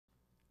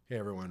Hey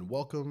everyone,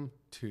 welcome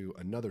to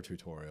another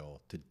tutorial.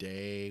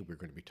 Today we're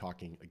going to be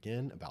talking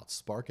again about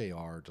Spark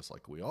AR, just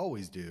like we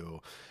always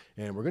do,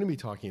 and we're going to be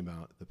talking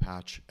about the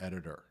patch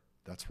editor.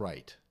 That's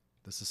right.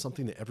 This is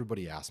something that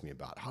everybody asks me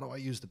about. How do I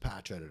use the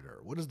patch editor?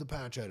 What is the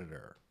patch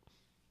editor?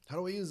 How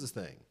do I use this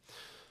thing?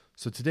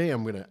 So today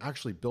I'm going to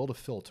actually build a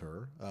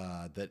filter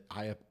that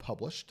I have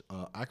published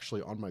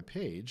actually on my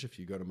page. If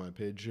you go to my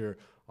page here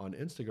on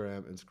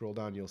Instagram and scroll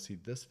down, you'll see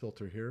this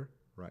filter here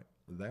right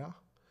there,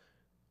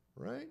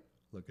 right?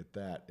 Look at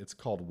that. It's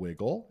called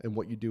Wiggle. And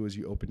what you do is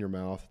you open your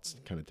mouth. It's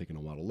kind of taking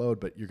a while to load,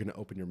 but you're going to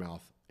open your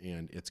mouth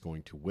and it's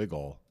going to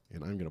wiggle.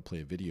 And I'm going to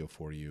play a video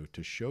for you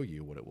to show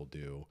you what it will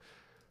do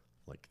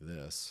like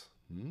this.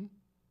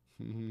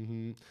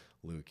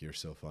 Luke, you're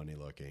so funny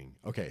looking.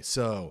 Okay,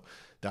 so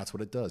that's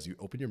what it does. You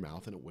open your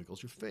mouth and it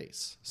wiggles your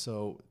face.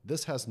 So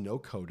this has no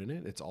code in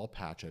it. It's all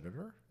patch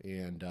editor.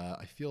 And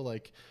I feel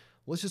like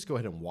let's just go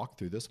ahead and walk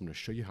through this. I'm going to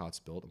show you how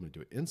it's built. I'm going to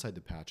do it inside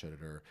the patch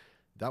editor.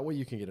 That way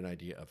you can get an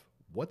idea of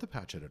what the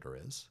patch editor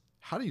is,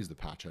 how to use the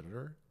patch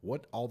editor,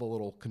 what all the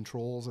little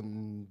controls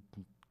and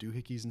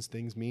doohickeys and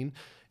things mean,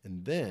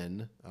 and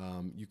then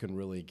you can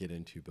really get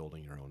into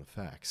building your own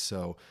effects.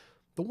 So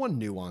the one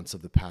nuance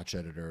of the patch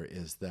editor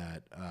is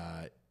that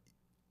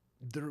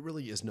there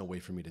really is no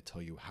way for me to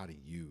tell you how to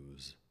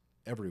use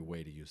every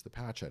way to use the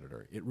patch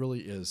editor. It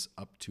really is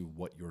up to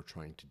what you're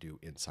trying to do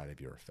inside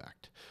of your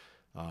effect.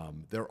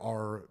 There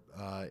are,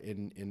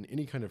 in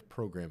any kind of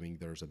programming,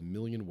 there's a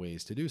million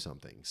ways to do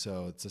something.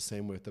 So it's the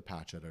same with the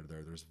patch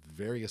editor. There's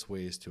various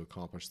ways to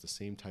accomplish the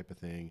same type of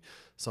thing.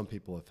 Some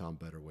people have found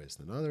better ways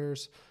than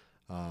others.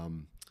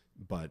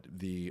 But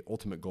the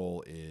ultimate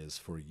goal is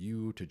for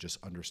you to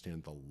just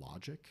understand the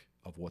logic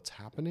of what's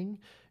happening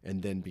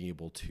and then be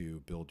able to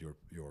build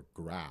your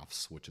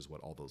graphs, which is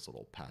what all those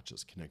little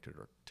patches connected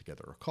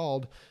together are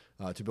called,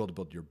 to be able to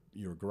build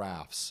your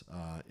graphs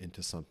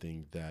into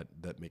something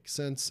that makes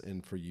sense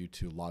and for you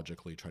to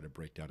logically try to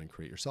break down and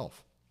create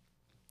yourself.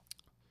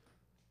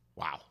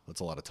 Wow,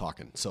 that's a lot of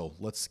talking. So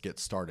let's get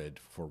started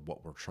for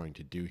what we're trying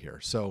to do here.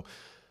 So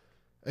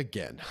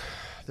again,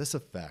 this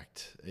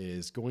effect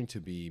is going to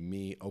be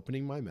me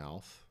opening my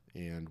mouth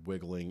and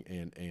wiggling,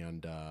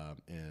 and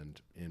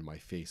my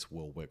face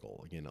will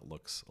wiggle. Again, it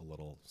looks a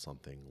little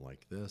something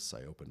like this.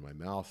 I open my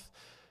mouth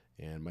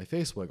and my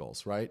face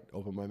wiggles, right?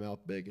 Open my mouth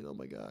big and oh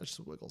my gosh,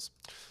 it wiggles.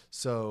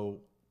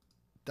 So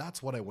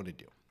that's what I want to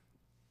do.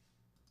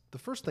 The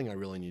first thing I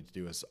really need to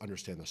do is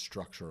understand the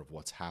structure of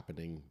what's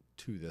happening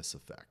to this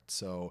effect.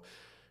 So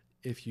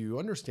if you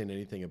understand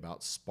anything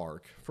about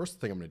Spark,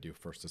 first thing I'm going to do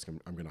first is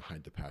I'm going to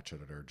hide the patch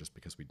editor just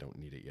because we don't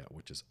need it yet,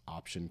 which is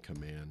Option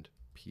Command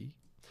P.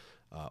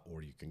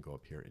 Or you can go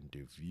up here and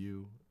do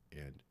View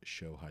and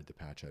Show Hide the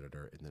Patch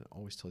Editor, and then it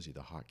always tells you the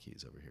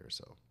hotkeys over here,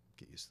 so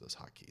get used to those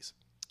hotkeys.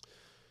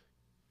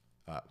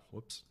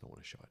 Whoops, don't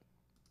want to show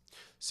it.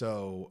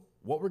 So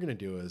what we're going to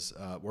do is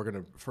we're going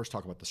to first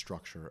talk about the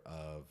structure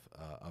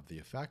of the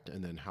effect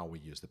and then how we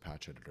use the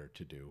patch editor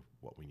to do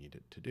what we need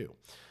it to do.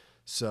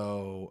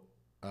 So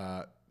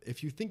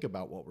if you think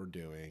about what we're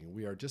doing,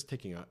 we are just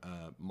taking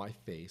my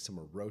face and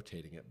we're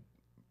rotating it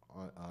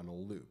on a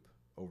loop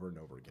over and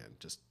over again,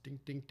 just ding,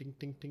 ding, ding,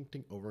 ding, ding,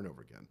 ding, over and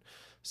over again.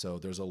 So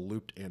there's a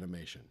looped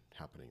animation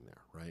happening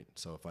there, right?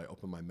 So if I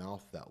open my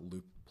mouth, that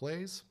loop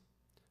plays.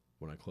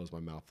 When I close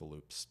my mouth, the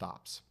loop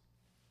stops.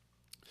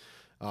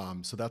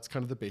 So that's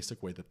kind of the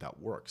basic way that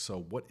works.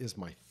 So what is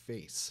my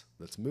face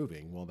that's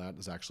moving? Well, that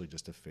is actually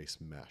just a face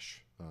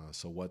mesh.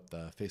 So what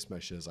the face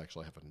mesh is, I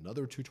actually have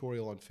another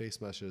tutorial on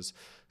face meshes.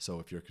 So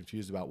if you're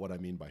confused about what I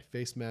mean by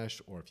face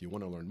mesh, or if you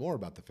want to learn more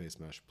about the face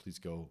mesh, please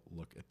go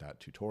look at that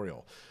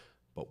tutorial.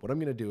 But what I'm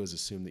going to do is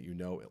assume that you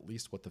know at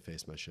least what the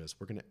face mesh is.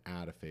 We're going to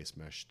add a face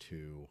mesh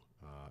to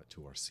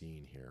our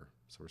scene here.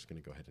 So we're just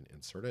going to go ahead and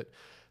insert it.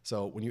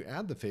 So when you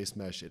add the face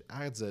mesh, it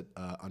adds it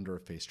under a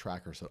face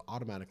tracker. So it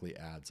automatically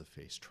adds a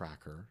face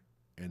tracker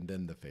and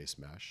then the face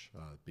mesh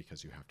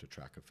because you have to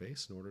track a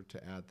face in order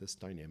to add this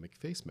dynamic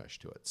face mesh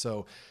to it.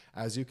 So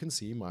as you can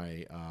see,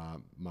 my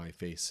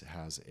face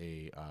has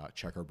a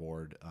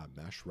checkerboard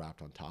mesh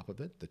wrapped on top of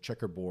it. The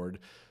checkerboard,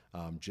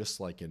 just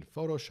like in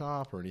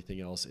Photoshop or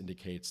anything else,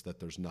 indicates that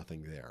there's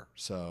nothing there.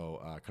 So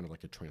kind of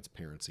like a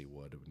transparency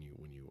would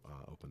when you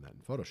open that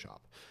in Photoshop.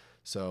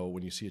 So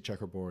when you see a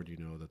checkerboard, you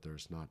know that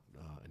there's not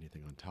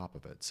anything on top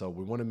of it. So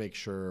we want to make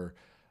sure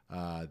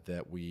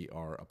that we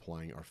are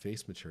applying our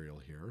face material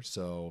here.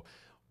 So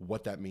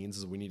what that means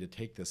is we need to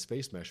take this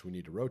face mesh, we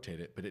need to rotate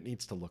it, but it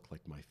needs to look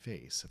like my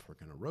face if we're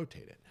going to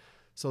rotate it.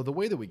 So the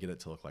way that we get it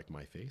to look like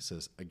my face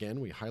is, again,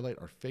 we highlight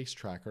our face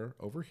tracker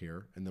over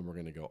here, and then we're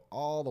going to go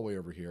all the way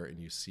over here, and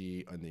you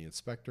see on the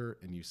inspector,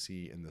 and you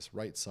see in this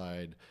right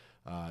side,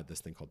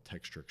 this thing called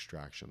texture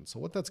extraction. So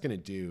what that's going to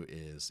do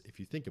is, if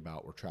you think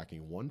about, we're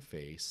tracking one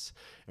face,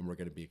 and we're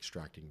going to be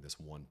extracting this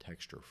one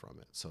texture from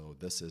it. So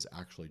this is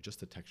actually just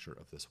the texture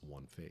of this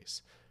one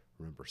face.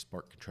 Remember,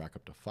 Spark can track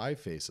up to 5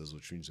 faces,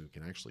 which means we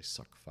can actually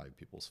suck 5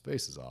 people's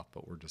faces off,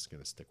 but we're just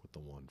going to stick with the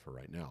one for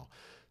right now.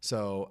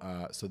 So,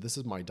 so this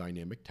is my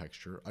dynamic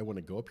texture. I want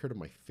to go up here to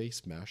my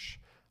face mesh.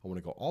 I want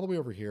to go all the way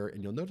over here,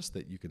 and you'll notice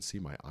that you can see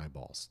my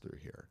eyeballs through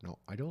here. Now,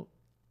 I don't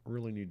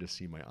really need to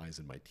see my eyes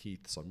and my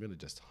teeth, so I'm going to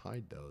just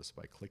hide those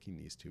by clicking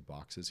these two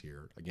boxes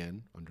here,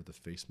 again, under the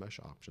face mesh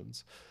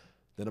options.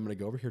 Then I'm going to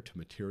go over here to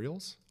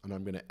materials, and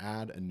I'm going to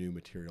add a new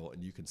material,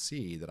 and you can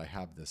see that I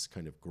have this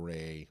kind of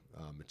gray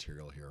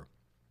material here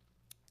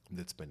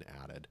that's been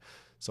added.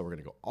 So we're going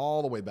to go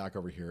all the way back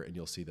over here, and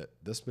you'll see that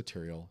this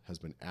material has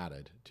been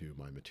added to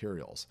my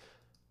materials.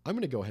 I'm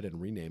going to go ahead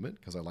and rename it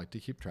because I like to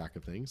keep track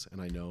of things,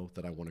 and I know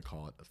that I want to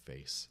call it a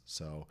face.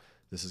 So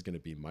this is going to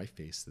be my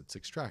face that's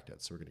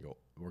extracted. So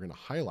we're going to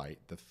highlight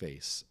the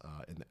face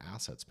in the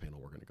assets panel.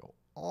 We're going to go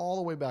all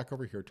the way back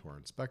over here to our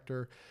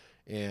inspector,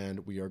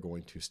 and we are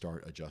going to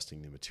start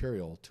adjusting the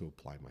material to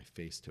apply my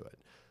face to it.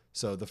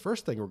 So the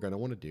first thing we're going to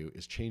want to do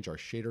is change our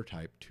shader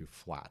type to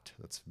flat.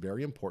 That's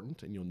very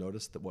important, and you'll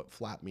notice that what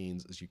flat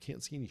means is you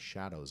can't see any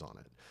shadows on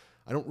it.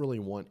 I don't really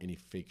want any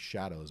fake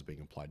shadows being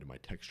applied to my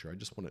texture. I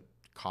just want it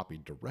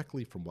copied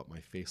directly from what my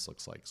face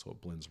looks like so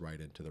it blends right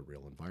into the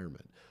real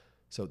environment.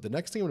 So the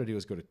next thing I'm going to do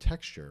is go to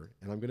texture,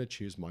 and I'm going to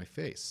choose my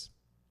face.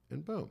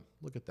 And boom,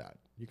 look at that.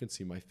 You can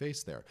see my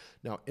face there.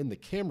 Now in the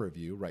camera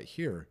view right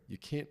here, you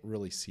can't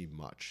really see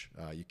much.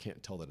 You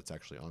can't tell that it's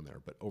actually on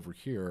there, but over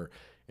here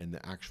in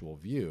the actual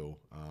view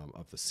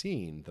of the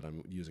scene that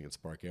I'm using in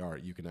Spark AR,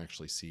 you can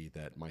actually see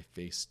that my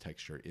face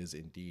texture is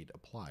indeed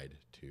applied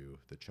to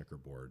the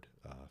checkerboard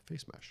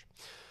face mesh.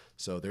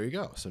 So there you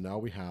go. So now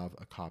we have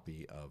a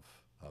copy of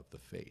the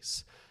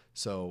face.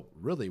 So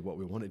really what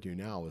we want to do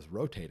now is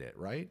rotate it,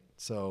 right?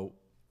 So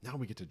now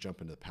we get to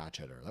jump into the patch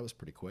editor. That was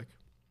pretty quick.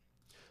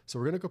 So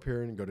we're going to go up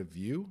here and go to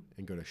View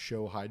and go to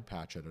Show Hide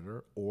Patch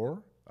Editor,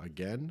 or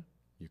again,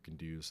 you can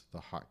use the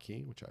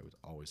hotkey, which I would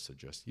always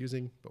suggest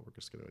using, but we're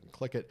just going to go ahead and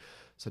click it.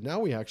 So now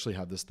we actually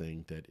have this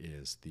thing that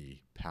is the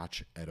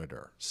patch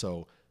editor.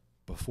 So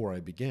before I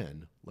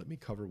begin, let me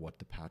cover what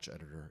the patch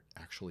editor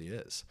actually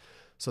is.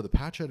 So the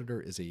patch editor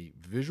is a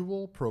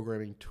visual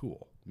programming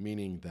tool,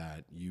 meaning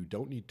that you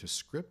don't need to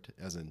script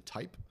as in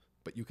type,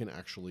 but you can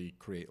actually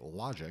create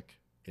logic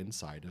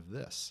inside of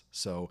this.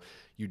 So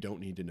you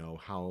don't need to know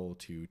how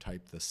to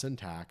type the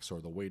syntax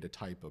or the way to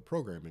type a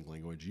programming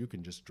language. You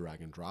can just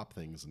drag and drop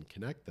things and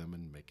connect them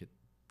and make it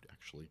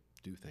actually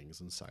do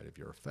things inside of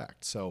your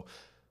effect. So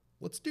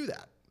let's do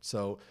that.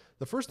 So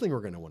the first thing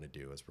we're going to want to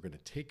do is we're going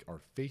to take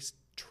our face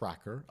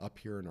tracker up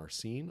here in our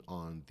scene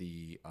on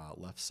the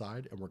left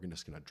side, and we're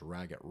just going to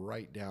drag it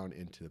right down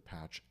into the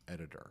patch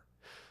editor.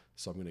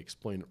 So I'm going to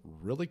explain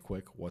really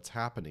quick what's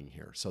happening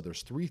here. So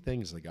there's three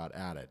things that got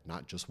added,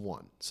 not just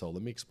one. So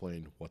let me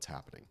explain what's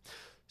happening.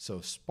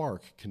 So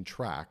Spark can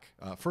track,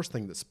 first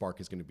thing that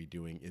Spark is going to be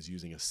doing is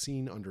using a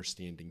scene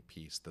understanding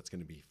piece that's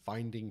going to be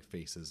finding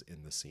faces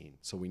in the scene.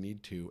 So we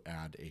need to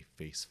add a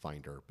face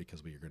finder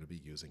because we are going to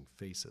be using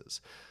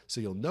faces.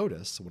 So you'll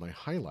notice when I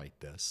highlight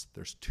this,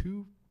 there's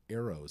two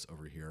arrows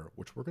over here,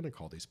 which we're going to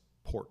call these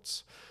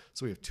ports.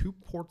 So we have two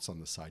ports on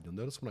the side. You'll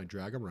notice when I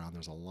drag them around,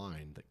 there's a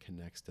line that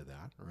connects to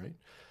that, right?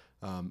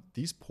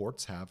 These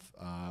ports have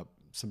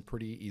some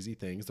pretty easy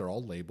things. They're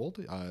all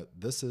labeled.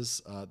 This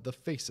is the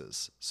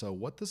faces. So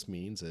what this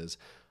means is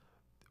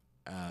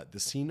the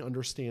scene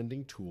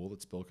understanding tool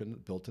that's built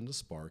into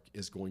Spark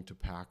is going to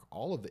pack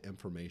all of the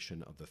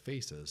information of the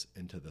faces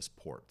into this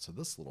port. So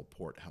this little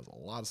port has a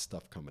lot of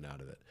stuff coming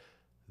out of it.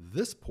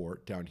 This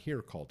port down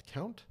here called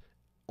count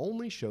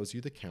only shows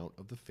you the count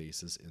of the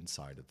faces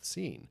inside of the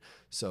scene.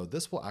 So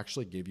this will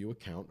actually give you a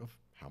count of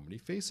how many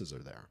faces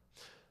are there.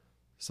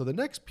 So the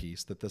next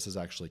piece that this is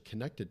actually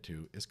connected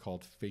to is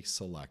called face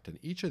select, and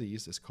each of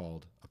these is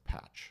called a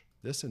patch.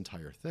 This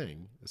entire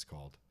thing is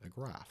called a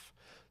graph.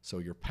 So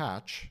your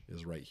patch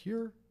is right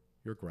here,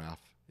 your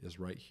graph is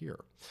right here.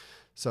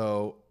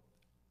 So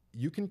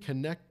you can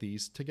connect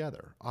these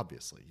together,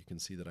 obviously. You can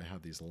see that I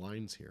have these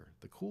lines here.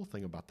 The cool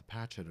thing about the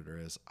patch editor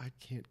is I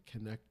can't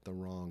connect the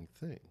wrong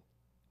thing.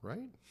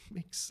 Right?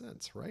 Makes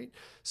sense, right?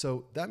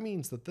 So that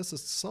means that this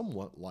is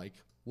somewhat like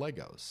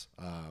Legos.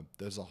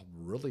 There's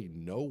really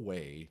no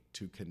way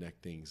to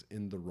connect things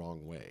in the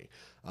wrong way.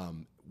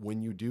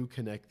 When you do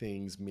connect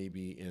things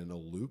maybe in a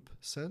loop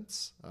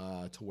sense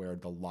to where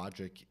the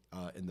logic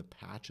in the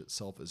patch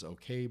itself is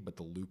okay, but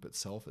the loop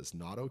itself is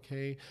not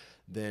okay,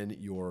 then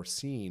your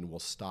scene will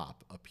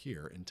stop up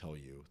here and tell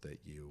you that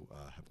you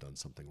have done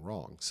something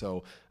wrong.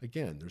 So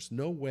again, there's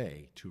no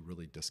way to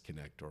really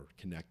disconnect or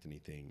connect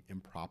anything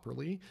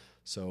improperly.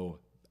 So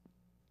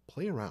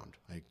play around.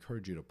 I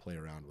encourage you to play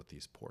around with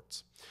these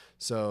ports.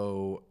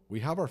 So we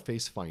have our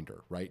face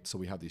finder, right? So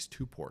we have these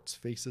two ports,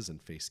 faces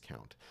and face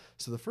count.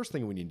 So the first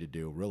thing we need to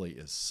do really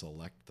is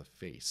select the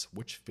face.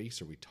 Which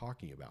face are we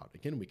talking about?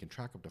 Again, we can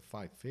track up to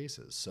 5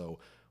 faces. So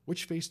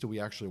which face do we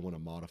actually want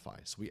to modify?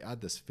 So we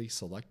add this face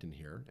select in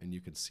here, and you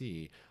can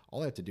see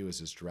all I have to do is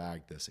just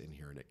drag this in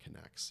here and it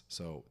connects.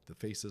 So the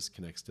faces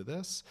connects to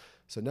this.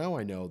 So now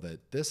I know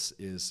that this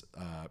is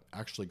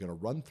actually going to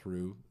run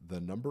through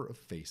the number of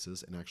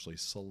faces and actually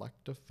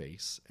select a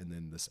face, and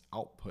then this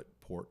output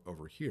port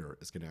over here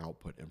is going to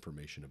output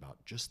information about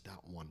just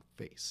that one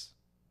face.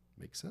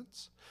 Make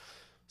sense?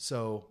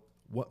 So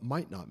What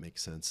might not make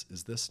sense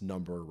is this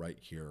number right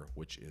here,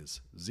 which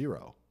is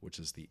 0, which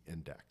is the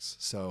index.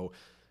 So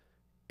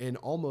in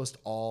almost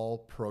all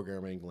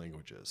programming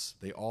languages,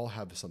 they all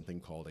have something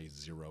called a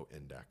 0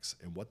 index.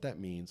 And what that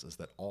means is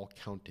that all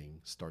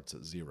counting starts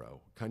at 0.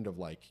 Kind of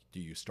like,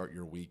 do you start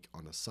your week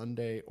on a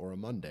Sunday or a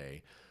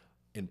Monday?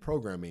 In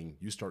programming,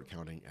 you start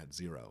counting at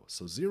 0.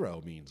 So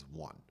 0 means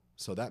 1.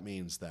 So that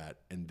means that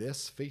in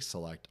this face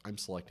select, I'm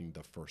selecting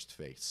the first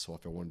face. So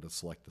if I wanted to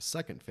select the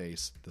second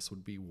face, this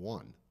would be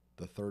 1.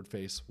 The third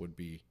face would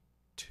be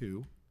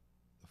 2.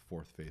 The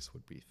fourth face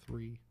would be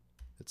 3,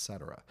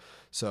 etc.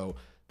 So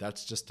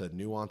that's just a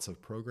nuance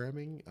of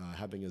programming.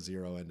 Having a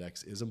 0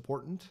 index is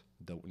important.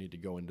 Don't need to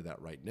go into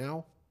that right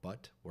now,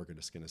 but we're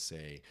just going to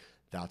say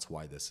that's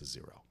why this is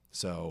 0.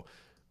 So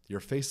your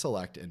face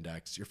select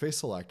index, your face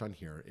select on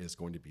here is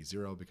going to be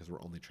 0 because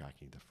we're only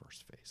tracking the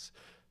first face.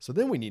 So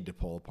then we need to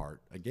pull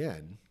apart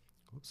again.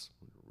 Oops,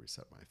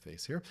 reset my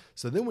face here.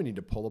 So then we need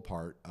to pull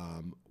apart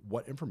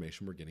what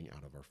information we're getting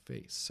out of our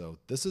face. So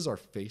this is our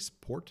face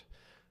port.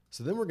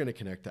 So then we're going to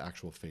connect the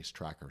actual face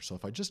tracker. So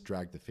if I just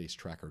drag the face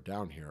tracker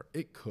down here,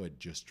 it could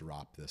just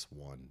drop this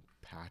one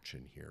patch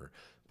in here.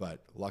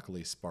 But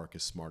luckily Spark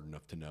is smart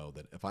enough to know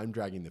that if I'm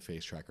dragging the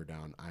face tracker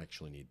down, I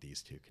actually need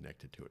these two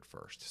connected to it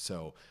first.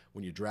 So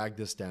when you drag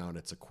this down,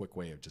 it's a quick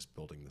way of just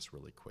building this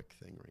really quick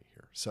thing right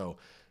here. So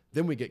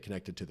then we get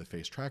connected to the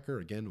face tracker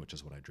again, which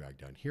is what I dragged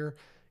down here.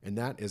 And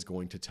that is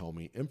going to tell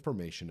me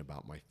information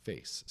about my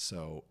face.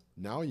 So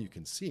now you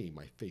can see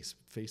my face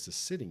is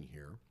sitting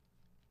here.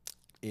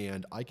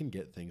 And I can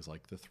get things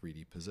like the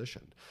 3D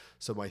position.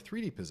 So my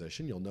 3D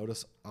position, you'll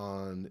notice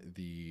on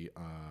the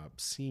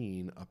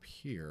scene up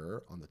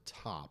here on the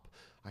top,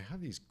 I have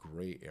these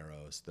gray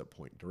arrows that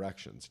point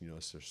directions. You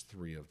notice there's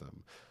 3 of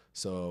them.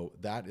 So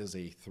that is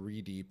a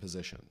 3D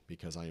position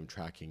because I am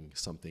tracking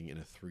something in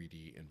a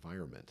 3D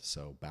environment.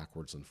 So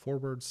backwards and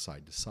forwards,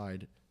 side to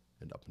side,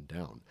 and up and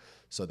down.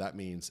 So that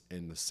means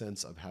in the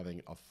sense of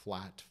having a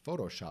flat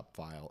Photoshop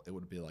file, it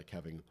would be like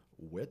having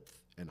width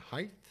and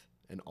height,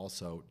 and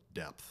also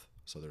depth.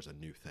 So there's a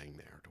new thing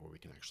there to where we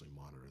can actually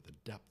monitor the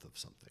depth of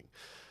something.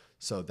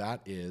 So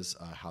that is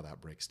how that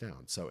breaks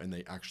down. So, and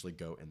they actually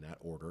go in that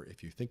order.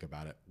 If you think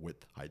about it,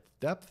 width, height,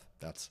 depth,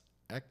 that's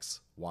X,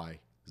 Y,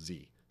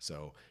 Z.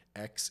 So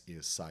X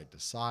is side to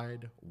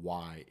side,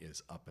 Y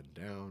is up and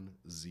down,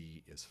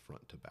 Z is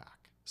front to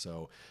back.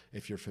 So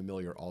if you're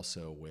familiar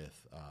also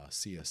with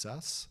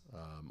CSS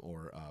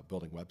or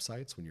building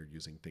websites, when you're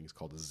using things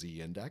called a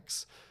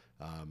Z-index,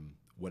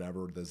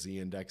 whatever the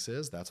Z-index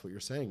is, that's what you're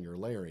saying. You're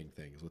layering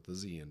things with the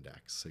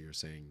Z-index. So you're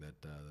saying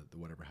that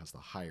whatever has the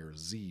higher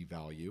Z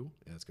value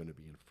is going to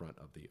be in front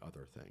of the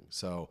other thing.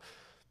 So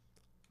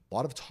a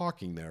lot of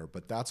talking there,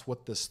 but that's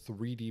what this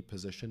 3D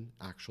position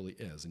actually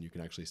is. And you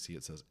can actually see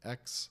it says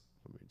X.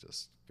 Let me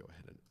just go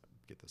ahead and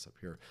get this up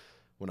here.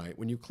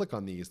 When you click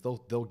on these,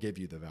 they'll give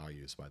you the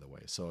values, by the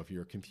way. So if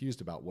you're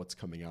confused about what's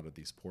coming out of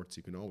these ports,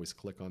 you can always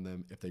click on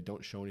them. If they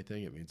don't show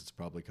anything, it means it's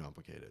probably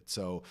complicated.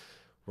 So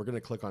we're going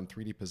to click on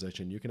 3D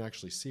position. You can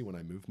actually see when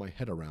I move my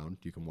head around,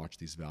 you can watch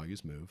these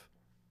values move.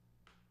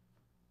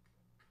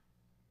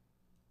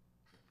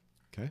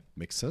 Okay,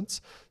 makes sense.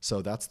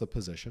 So that's the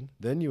position.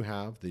 Then you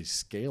have the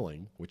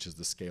scaling, which is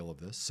the scale of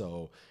this.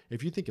 So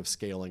if you think of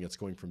scaling, it's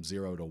going from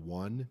 0 to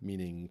 1,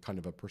 meaning kind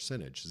of a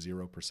percentage,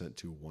 0%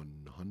 to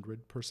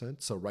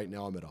 100%. So right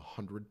now I'm at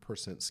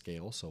 100%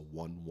 scale, so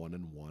 1, 1,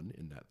 and 1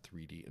 in that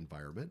 3D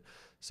environment.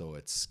 So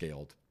it's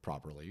scaled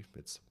properly.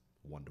 It's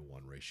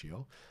 1-to-1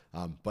 ratio.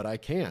 But I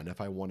can,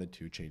 if I wanted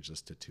to, change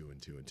this to 2 and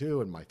 2 and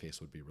 2, and my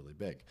face would be really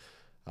big.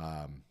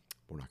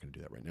 We're not going to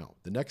do that right now.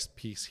 The next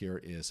piece here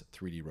is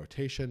 3D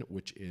rotation,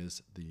 which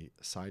is the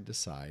side to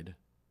side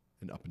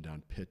and up and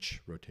down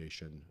pitch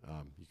rotation.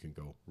 You can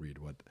go read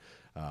what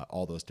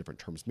all those different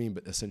terms mean,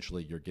 but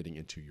essentially you're getting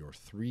into your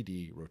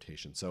 3D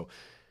rotation. So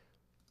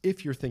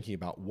if you're thinking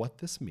about what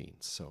this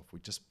means, so if we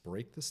just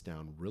break this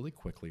down really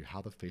quickly,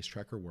 how the face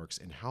tracker works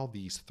and how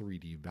these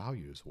 3D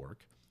values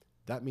work,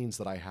 that means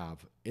that I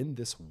have in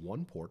this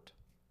one port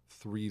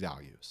 3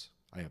 values.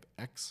 I have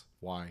X,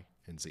 Y,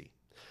 and Z.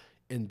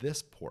 In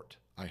this port,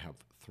 I have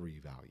 3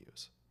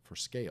 values for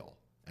scale,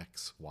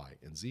 X, Y,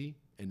 and Z.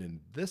 And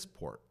in this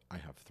port, I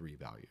have 3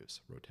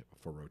 values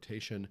for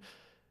rotation,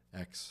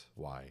 X,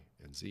 Y,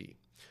 and Z.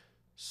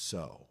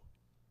 So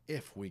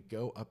if we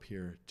go up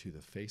here to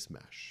the face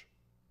mesh,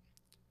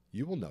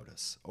 you will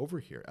notice over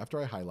here,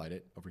 after I highlight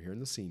it, over here in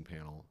the scene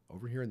panel,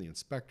 over here in the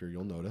inspector,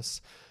 you'll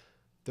notice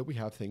that we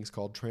have things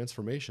called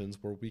transformations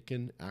where we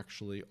can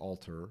actually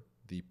alter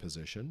the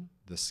position,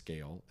 the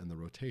scale, and the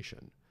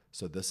rotation.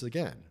 So this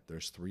again,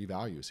 there's 3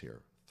 values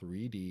here: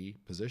 3D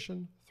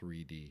position,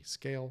 3D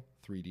scale,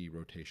 3D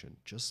rotation,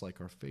 just like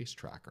our face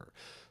tracker.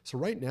 So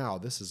right now,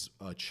 this is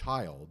a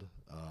child.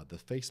 The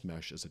face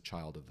mesh is a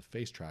child of the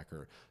face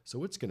tracker,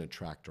 so it's going to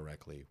track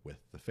directly with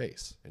the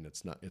face, and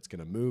it's going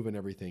to move and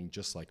everything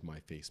just like my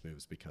face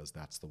moves because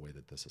that's the way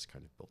that this is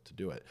kind of built to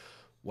do it.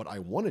 What I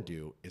want to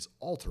do is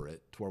alter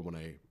it to where when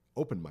I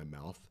open my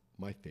mouth,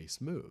 my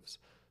face moves.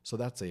 So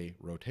that's a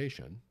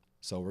rotation.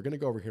 So we're going to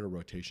go over here to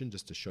rotation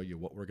just to show you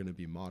what we're going to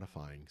be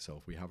modifying. So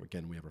if we have,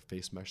 again, we have our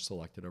face mesh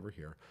selected over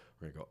here.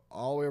 We're going to go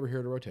all the way over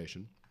here to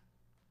rotation.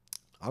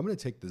 I'm going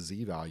to take the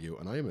Z value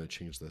and I am going to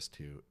change this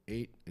to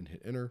 8 and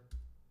hit enter.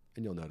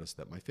 And you'll notice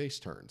that my face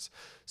turns.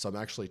 So I'm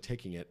actually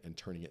taking it and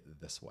turning it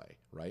this way,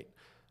 right?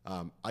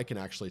 I can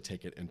actually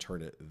take it and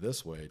turn it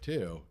this way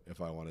too if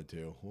I wanted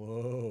to.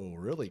 Whoa,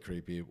 really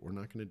creepy. We're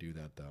not going to do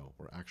that though.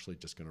 We're actually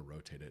just going to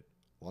rotate it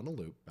on a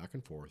loop back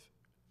and forth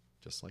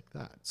just like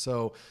that.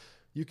 So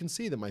you can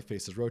see that my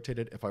face is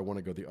rotated. If I want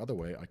to go the other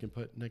way, I can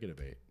put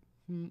 -8.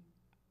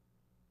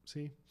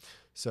 See?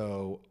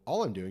 So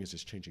all I'm doing is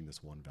just changing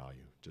this one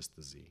value, just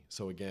the Z.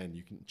 So again,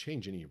 you can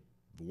change any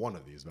one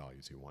of these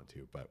values you want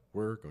to, but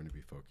we're going to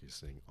be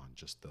focusing on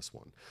just this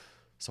one.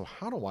 So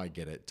how do I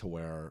get it to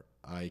where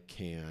I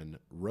can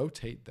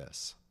rotate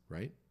this,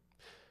 right?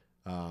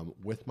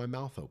 With my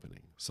mouth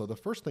opening. So the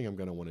first thing I'm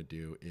going to want to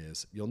do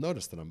is, you'll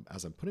notice that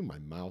as I'm putting my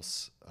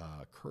mouse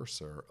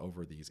cursor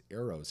over these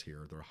arrows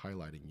here, they're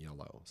highlighting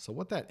yellow. So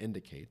what that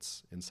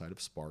indicates inside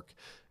of Spark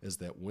is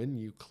that when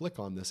you click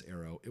on this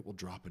arrow, it will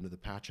drop into the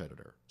patch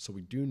editor. So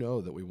we do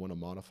know that we want to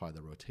modify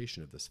the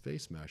rotation of this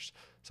face mesh.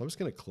 So I'm just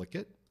going to click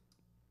it,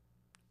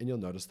 and you'll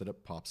notice that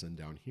it pops in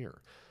down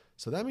here.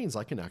 So that means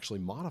I can actually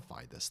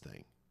modify this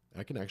thing.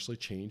 I can actually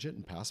change it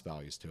and pass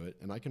values to it,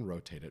 and I can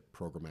rotate it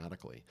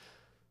programmatically.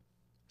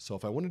 So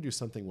if I want to do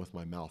something with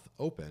my mouth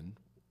open,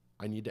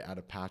 I need to add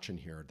a patch in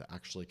here that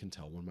actually can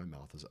tell when my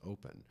mouth is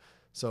open.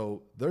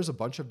 So there's a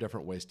bunch of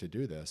different ways to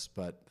do this,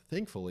 but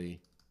thankfully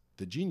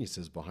the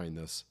geniuses behind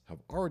this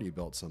have already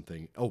built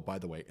something. Oh, by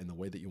the way, and the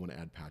way that you want to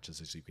add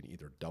patches is you can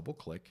either double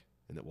click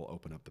and it will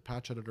open up the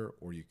patch editor,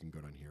 or you can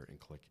go down here and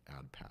click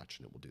add patch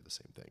and it will do the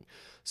same thing.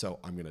 So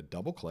I'm going to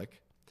double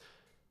click,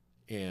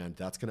 and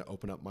that's going to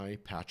open up my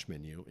patch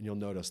menu. And you'll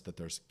notice that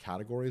there's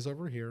categories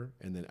over here.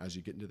 And then as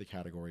you get into the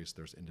categories,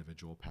 there's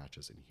individual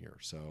patches in here.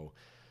 So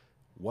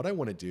what I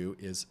want to do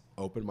is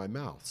open my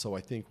mouth. So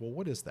I think, well,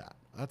 what is that?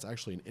 That's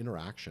actually an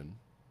interaction.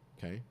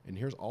 Okay. And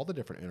here's all the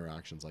different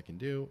interactions I can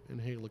do.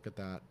 And hey, look at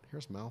that.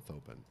 Here's mouth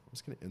open. I'm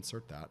just going to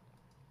insert that.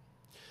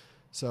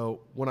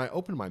 So when I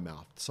open my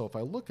mouth, so if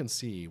I look and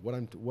see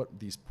what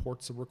these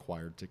ports are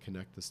required to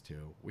connect this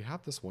to, we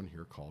have this one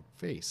here called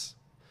face.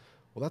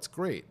 Well, that's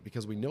great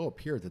because we know up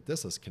here that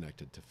this is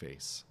connected to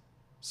face.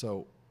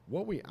 So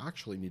what we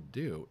actually need to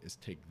do is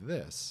take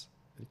this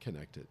and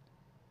connect it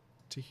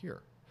to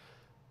here.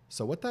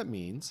 So what that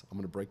means, I'm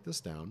going to break this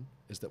down,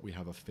 is that we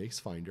have a face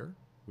finder.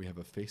 We have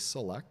a face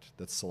select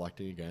that's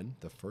selecting, again,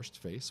 the first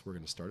face. We're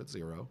going to start at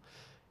 0.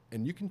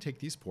 And you can take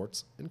these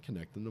ports and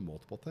connect them to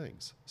multiple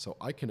things. So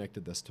I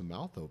connected this to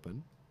mouth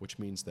open, which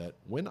means that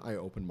when I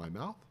open my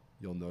mouth,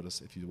 you'll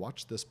notice if you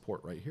watch this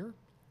port right here,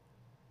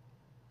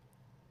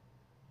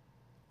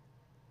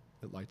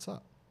 it lights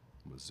up.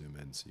 I'm going to zoom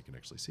in so you can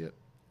actually see it.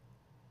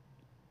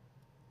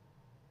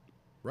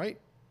 Right?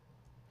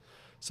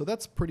 So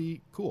that's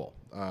pretty cool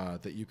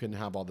that you can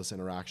have all this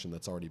interaction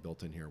that's already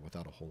built in here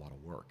without a whole lot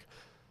of work.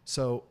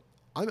 So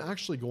I'm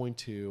actually going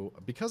to,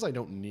 because I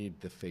don't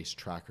need the face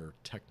tracker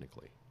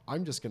technically,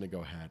 I'm just going to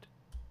go ahead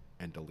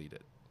and delete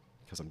it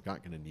because I'm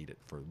not going to need it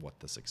for what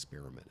this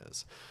experiment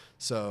is.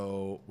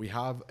 So we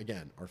have,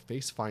 again, our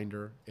face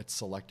finder. It's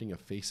selecting a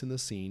face in the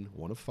scene,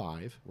 1 of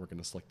 5. We're going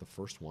to select the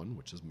first one,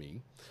 which is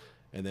me.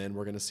 And then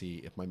we're going to see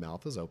if my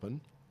mouth is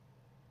open.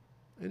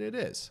 And it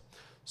is.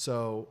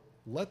 So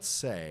let's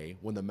say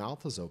when the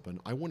mouth is open,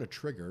 I want to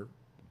trigger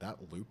that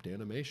looped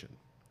animation.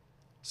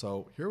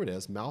 So here it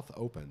is, mouth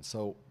open.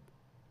 So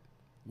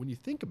when you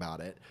think about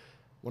it,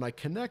 when I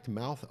connect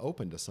mouth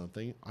open to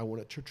something, I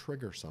want it to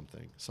trigger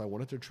something. So I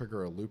want it to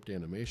trigger a looped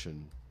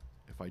animation.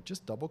 If I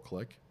just double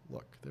click,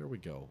 look, there we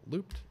go,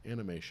 looped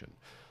animation.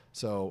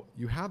 So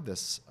you have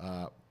this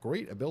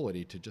great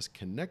ability to just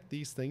connect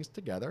these things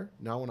together.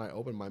 Now when I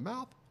open my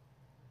mouth,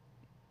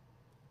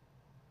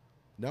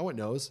 now it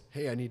knows,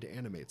 hey, I need to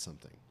animate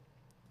something.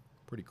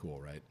 Pretty cool,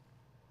 right?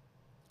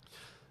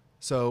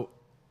 So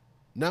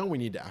now we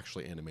need to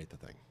actually animate the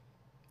thing.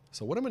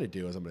 So what I'm going to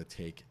do is I'm going to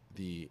take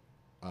the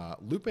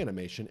loop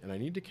animation and I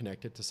need to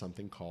connect it to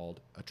something called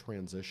a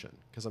transition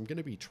because I'm going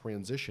to be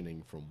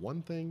transitioning from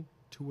one thing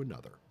to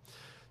another.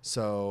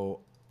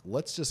 So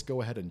let's just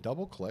go ahead and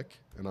double click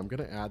and I'm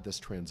going to add this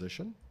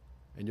transition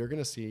and you're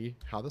going to see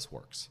how this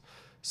works.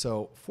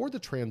 So for the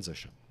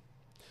transition,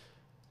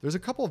 there's a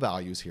couple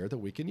values here that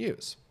we can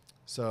use.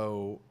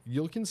 So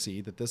you can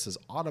see that this is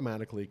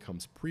automatically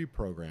comes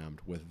pre-programmed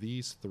with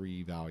these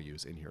 3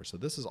 values in here. So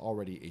this is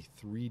already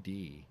a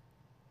 3D,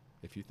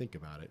 if you think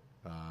about it,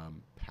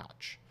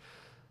 patch.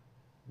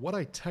 What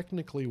I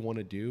technically want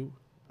to do,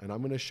 and I'm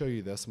going to show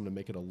you this, I'm going to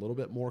make it a little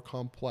bit more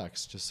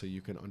complex just so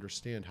you can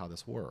understand how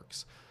this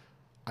works.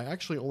 I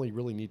actually only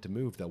really need to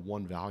move that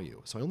one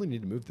value. So I only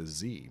need to move the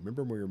Z.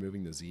 Remember when we were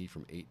moving the Z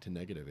from 8 to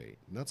 -8?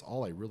 And that's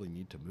all I really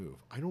need to move.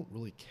 I don't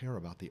really care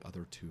about the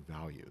other 2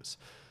 values.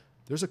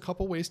 There's a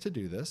couple ways to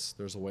do this.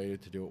 There's a way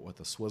to do it with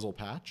a swizzle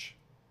patch.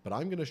 but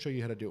I'm going to show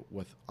you how to do it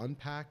with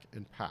unpack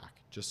and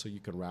pack, just so you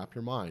can wrap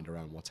your mind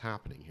around what's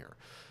happening here.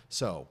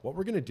 So what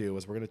we're going to do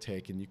is we're going to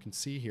take, and you can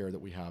see here that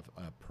we have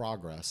a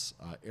progress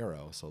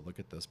arrow. So look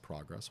at this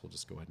progress. We'll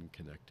just go ahead and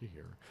connect to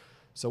here.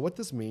 So what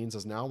this means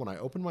is now when I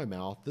open my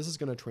mouth, this is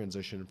going to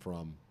transition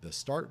from the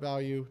start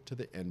value to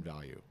the end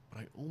value.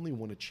 But I only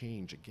want to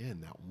change, again,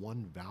 that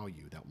one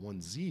value, that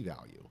one Z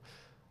value.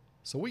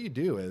 So what you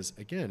do is,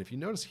 again, if you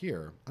notice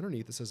here,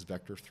 underneath it says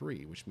vector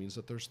 3, which means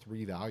that there's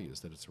 3 values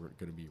that it's going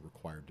to be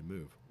required to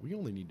move. We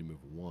only need to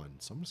move 1,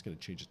 so I'm just going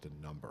to change it to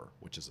number,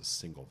 which is a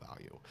single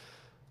value.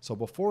 So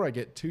before I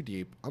get too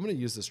deep, I'm going to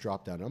use this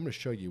drop down, and I'm going to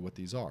show you what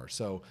these are.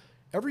 So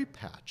every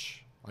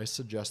patch, I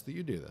suggest that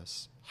you do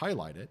this,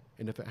 highlight it,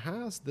 and if it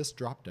has this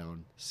drop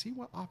down, see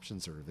what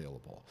options are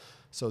available.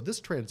 So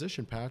this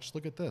transition patch,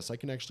 look at this. I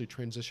can actually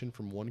transition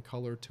from one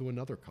color to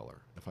another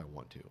color if I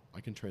want to. I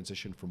can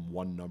transition from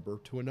one number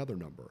to another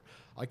number.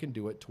 I can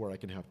do it to where I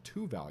can have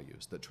 2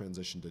 values that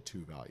transition to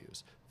 2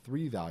 values,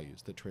 3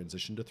 values that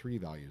transition to 3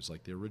 values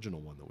like the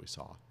original one that we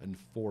saw, and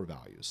 4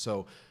 values.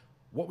 So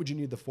what would you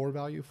need the 4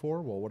 value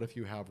for? Well, what if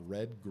you have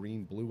red,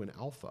 green, blue, and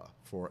alpha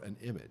for an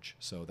image?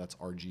 So that's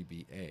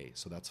RGBA.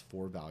 So that's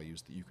 4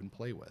 values that you can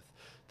play with.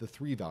 The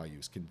 3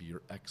 values can be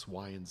your X,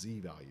 Y, and Z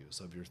values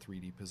of your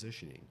 3D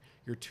positioning.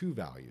 Your 2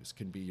 values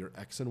can be your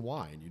X and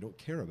Y, and you don't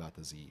care about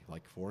the Z,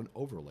 like for an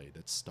overlay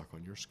that's stuck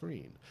on your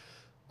screen.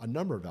 A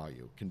number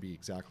value can be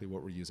exactly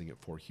what we're using it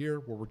for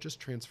here, where we're just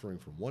transferring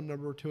from one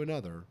number to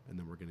another, and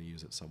then we're going to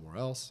use it somewhere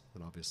else,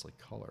 and obviously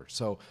color.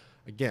 So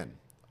again,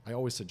 I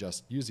always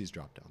suggest use these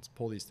drop downs,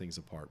 pull these things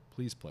apart,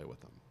 please play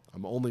with them.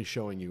 I'm only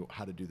showing you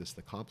how to do this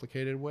the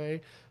complicated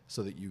way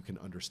so that you can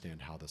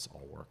understand how this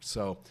all works.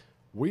 So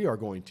we are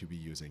going to be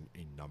using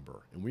a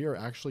number, and we are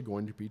actually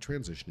going to be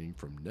transitioning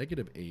from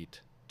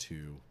 -8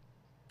 to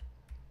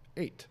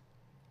 8,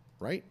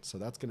 right? So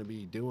that's going to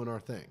be doing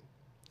our thing.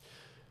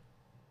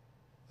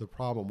 The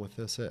problem with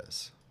this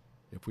is,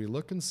 if we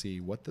look and see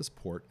what this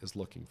port is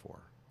looking for,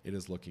 it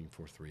is looking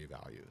for 3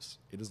 values.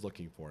 It is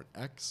looking for an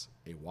X,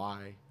 a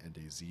Y, and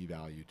a Z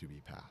value to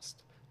be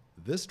passed.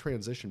 This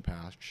transition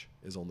patch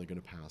is only going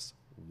to pass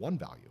 1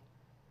 value,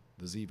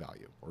 the Z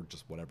value, or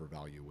just whatever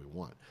value we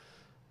want.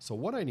 So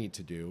what I need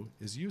to do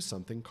is use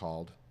something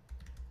called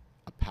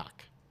a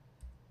pack.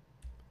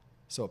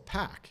 So a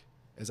pack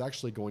is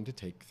actually going to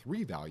take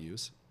 3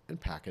 values and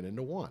pack it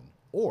into 1,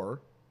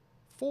 or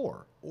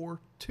 4 or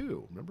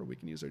 2. Remember, we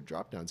can use our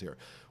drop downs here.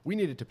 We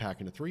need it to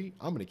pack into 3.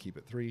 I'm going to keep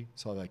it 3.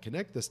 So if I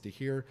connect this to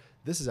here,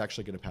 this is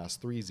actually going to pass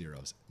 3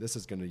 zeros. This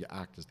is going to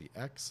act as the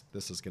X,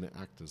 this is going to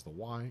act as the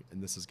Y,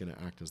 and this is going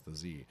to act as the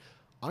Z.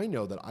 I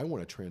know that I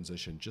want to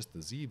transition just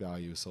the Z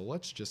value, so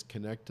let's just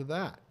connect to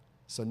that.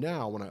 So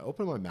now when I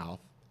open my mouth,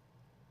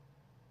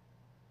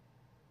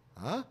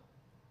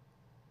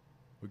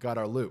 we got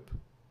our loop.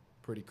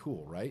 Pretty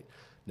cool, right?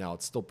 Now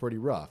it's still pretty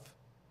rough,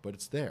 but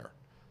it's there.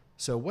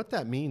 So what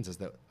that means is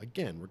that,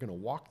 again, we're going to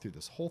walk through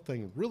this whole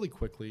thing really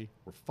quickly.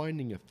 We're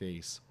finding a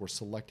face. We're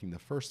selecting the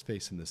first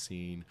face in the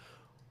scene.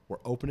 We're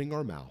opening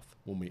our mouth.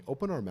 When we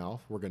open our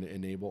mouth, we're going to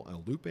enable a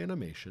loop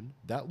animation.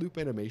 That loop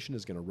animation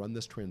is going to run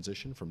this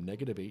transition from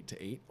 -8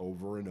 to 8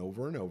 over and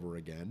over and over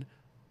again.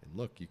 And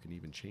look, you can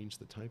even change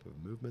the type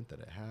of movement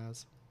that it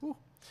has. Woo.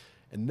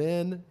 And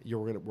then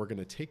we're going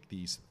to take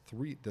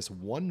this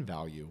 1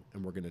 value,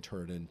 and we're going to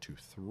turn it into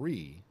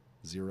 3,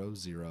 0,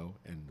 0,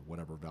 and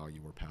whatever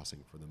value we're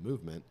passing for the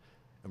movement,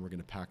 and we're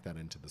going to pack that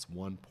into this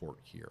one port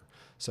here.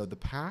 So the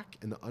pack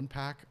and the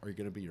unpack are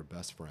going to be your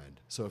best friend.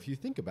 So if you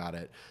think about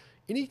it,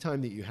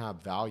 anytime that you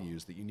have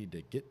values that you need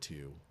to get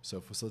to,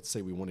 so let's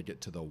say we want to get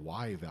to the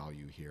Y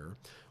value here,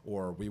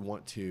 or we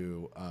want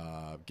to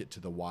get to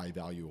the Y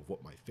value of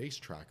what my face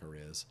tracker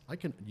is, I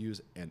can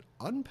use an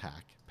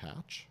unpack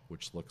patch,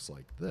 which looks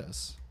like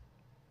this,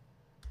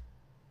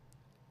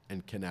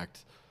 and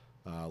connect.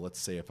 Let's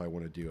say if I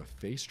want to do a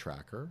face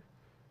tracker,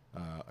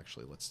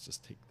 actually let's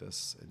just take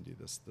this and do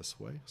this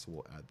way. So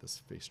we'll add this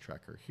face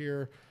tracker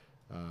here.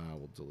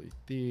 We'll delete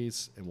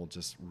these, and we'll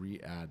just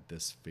re-add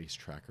this face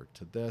tracker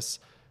to this.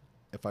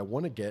 If I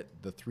want to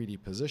get the 3D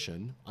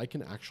position, I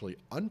can actually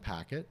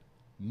unpack it,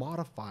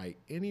 modify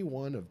any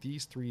one of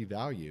these 3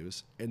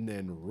 values, and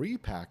then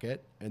repack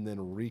it, and then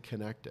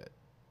reconnect it.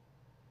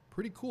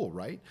 Pretty cool,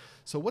 right?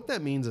 So what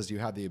that means is you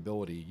have the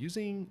ability,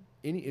 using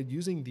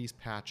these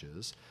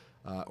patches,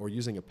 or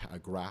using a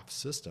graph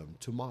system,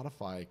 to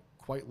modify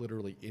quite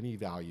literally any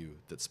value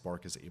that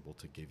Spark is able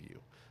to give you.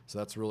 So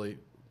that's really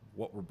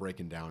what we're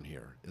breaking down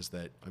here, is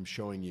that I'm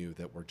showing you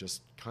that we're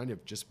just kind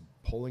of just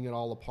pulling it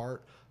all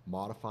apart,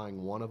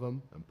 modifying one of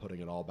them, and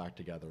putting it all back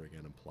together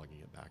again and plugging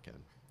it back in.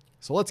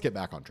 So let's get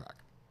back on track.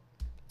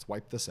 Let's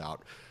wipe this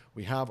out.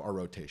 We have our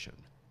rotation.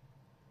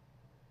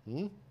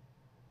 It's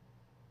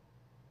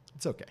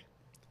okay.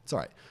 It's all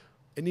right.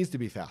 It needs to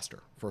be faster,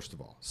 first of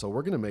all. So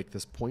we're going to make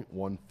this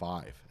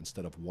 0.15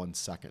 instead of 1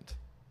 second.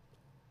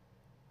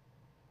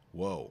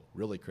 Whoa,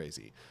 really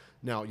crazy.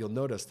 Now, you'll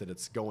notice that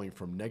it's going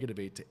from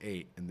 -8 to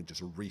 8 and then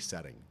just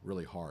resetting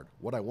really hard.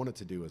 What I want it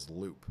to do is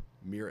loop,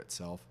 mirror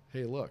itself.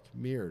 Hey, look,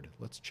 mirrored.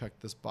 Let's check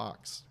this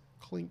box.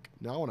 Clink.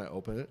 Now when I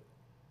open it,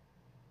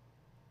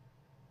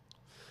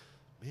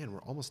 man,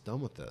 we're almost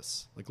done with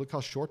this. Like, look how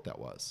short that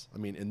was. I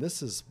mean, and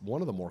this is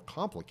one of the more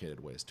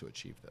complicated ways to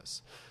achieve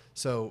this.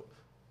 So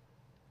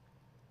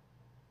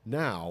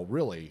now,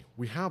 really,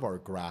 we have our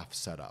graph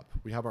set up.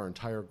 We have our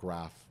entire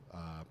graph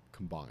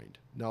combined.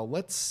 Now,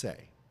 let's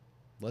say,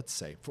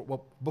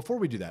 well, before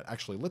we do that,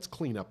 actually, let's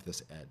clean up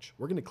this edge.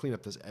 We're going to clean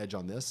up this edge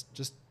on this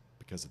just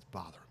because it's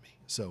bothering me.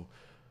 So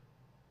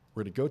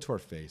we're going to go to our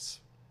face.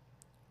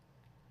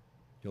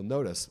 You'll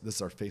notice this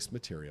is our face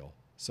material.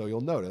 So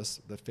you'll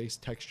notice the face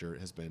texture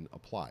has been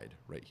applied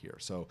right here.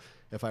 So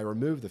if I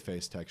remove the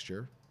face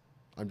texture,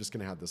 I'm just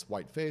going to have this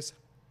white face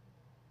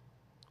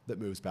that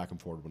moves back and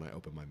forward when I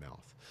open my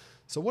mouth.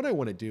 So what I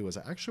want to do is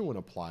I actually want to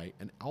apply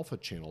an alpha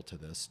channel to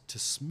this to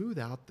smooth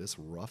out this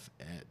rough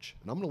edge.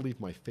 And I'm going to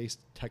leave my face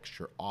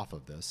texture off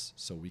of this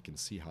so we can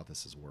see how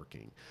this is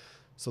working.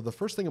 So the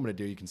first thing I'm going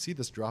to do, you can see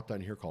this drop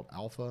down here called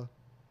alpha.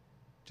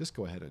 Just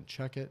go ahead and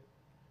check it.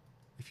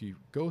 If you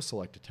go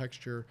select a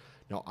texture,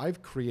 now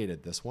I've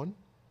created this one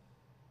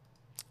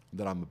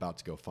that I'm about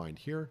to go find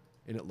here,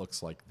 and it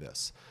looks like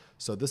this.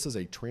 So this is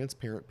a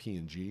transparent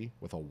PNG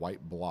with a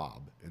white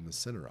blob in the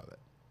center of it,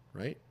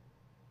 right?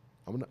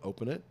 I'm going to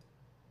open it,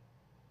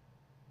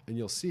 and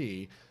you'll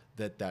see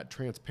that that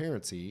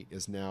transparency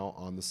is now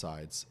on the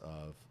sides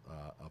of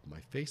my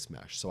face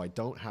mesh. So I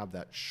don't have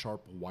that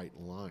sharp white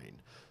line.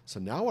 So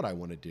now what I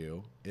want to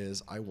do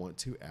is I want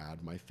to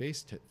add my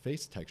face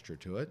texture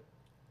to it.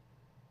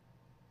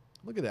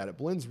 Look at that, it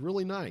blends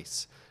really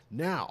nice.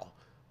 Now,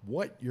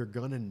 what you're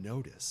gonna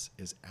notice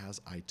is as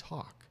I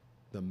talk,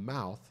 the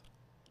mouth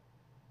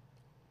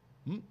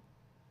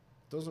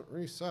doesn't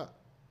reset,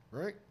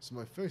 right? So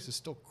my face is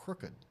still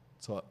crooked.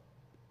 So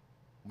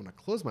when I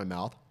close my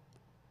mouth,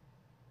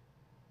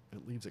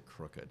 it leaves it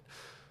crooked.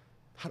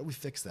 How do we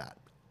fix that?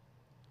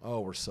 Oh,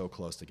 we're so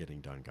close to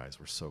getting done, guys.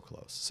 We're so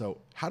close. So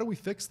how do we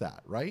fix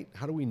that, right?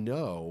 How do we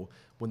know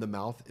when the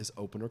mouth is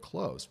open or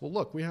closed? Well,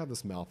 look, we have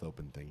this mouth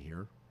open thing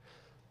here.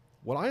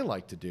 What I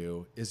like to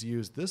do is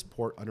use this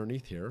port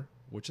underneath here,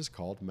 which is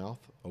called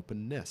mouth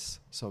openness.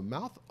 So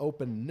mouth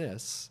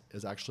openness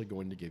is actually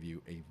going to give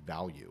you a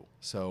value.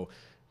 So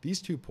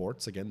these two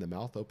ports, again, the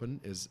mouth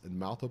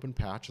open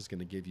patch is going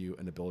to give you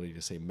an ability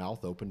to say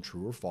mouth open,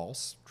 true or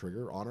false,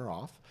 trigger on or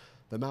off.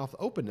 The mouth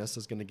openness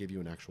is going to give you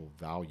an actual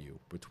value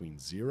between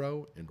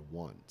 0 and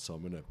 1. So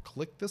I'm going to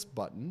click this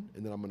button,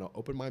 and then I'm going to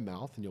open my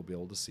mouth, and you'll be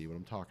able to see what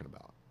I'm talking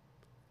about.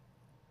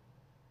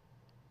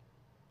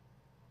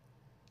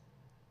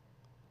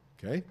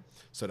 Okay,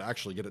 so to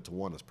actually get it to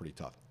 1 is pretty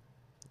tough.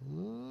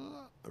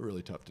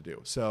 Really tough to do.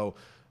 So,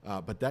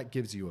 but that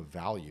gives you a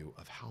value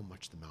of how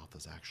much the mouth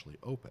is actually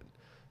open.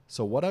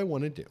 So what I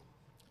want to do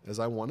is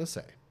I want to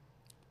say,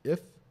 if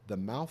the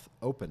mouth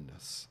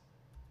openness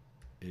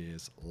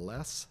is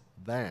less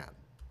than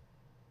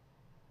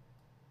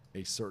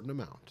a certain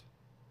amount,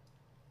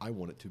 I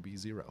want it to be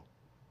 0.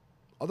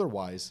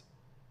 Otherwise,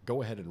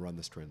 go ahead and run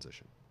this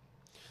transition.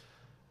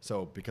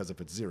 So, because if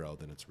it's 0,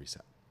 then it's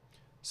reset.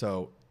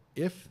 So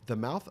if the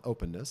mouth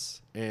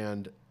openness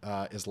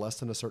is less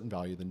than a certain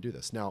value, then do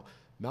this. Now,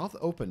 mouth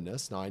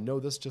openness, now I know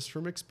this just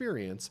from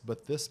experience,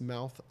 but this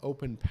mouth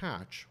open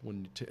patch,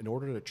 in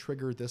order to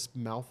trigger this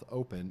mouth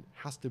open,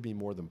 has to be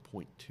more than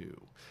 0.2.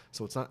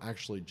 So it's not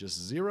actually just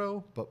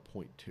 0, but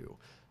 0.2.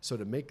 So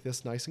to make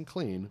this nice and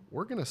clean,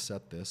 we're going to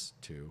set this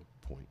to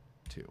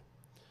 0.2.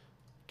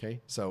 Okay,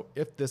 so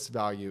if this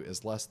value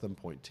is less than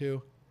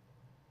 0.2,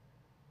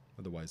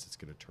 otherwise it's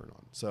going to turn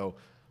on. So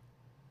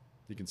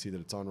you can see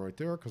that it's on right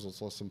there because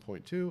it's less than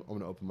 0.2. I'm going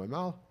to open my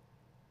mouth,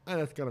 and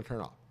it's going to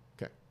turn off.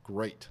 Okay,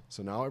 great.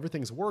 So now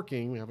everything's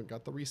working. We haven't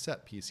got the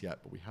reset piece yet,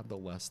 but we have the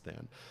less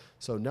than.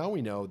 So now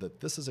we know that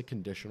this is a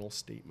conditional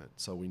statement.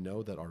 So we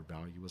know that our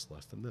value is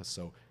less than this.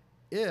 So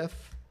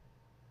if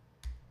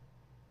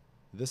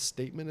this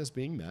statement is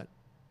being met,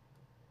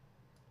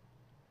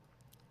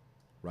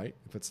 right?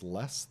 If it's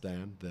less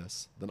than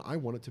this, then I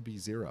want it to be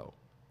 0.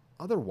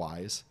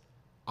 Otherwise,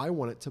 I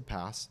want it to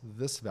pass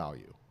this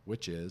value,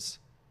 which is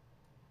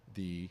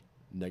the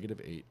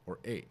 -8 or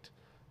 8.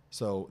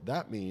 So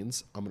that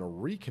means I'm going to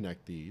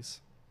reconnect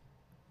these,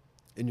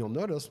 and you'll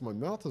notice my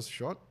mouth is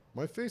shut,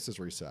 my face is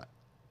reset.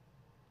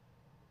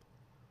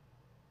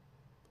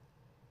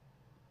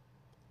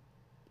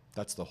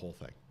 That's the whole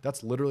thing.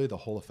 That's literally the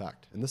whole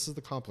effect. And this is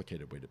the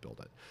complicated way to build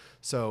it.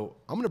 So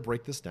I'm going to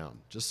break this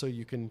down just so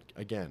you can,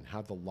 again,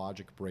 have the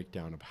logic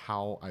breakdown of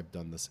how I've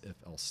done this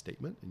if-else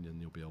statement. And then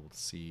you'll be able to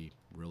see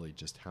really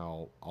just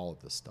how all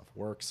of this stuff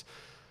works.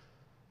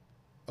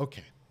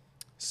 Okay.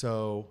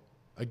 So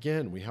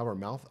again, we have our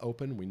mouth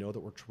open. We know that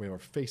we have our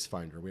face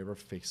finder. We have our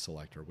face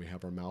selector. We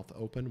have our mouth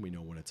open. We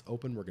know when it's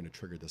open, we're going to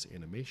trigger this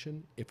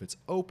animation. If it's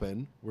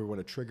open, we're going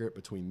to trigger it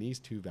between these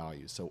two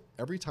values. So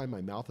every time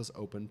my mouth is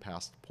open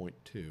past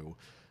 0.2,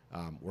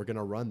 we're going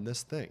to run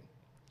this thing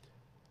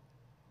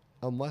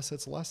unless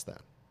it's less than.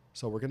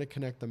 So we're going to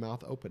connect the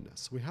mouth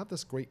openness. We have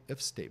this great if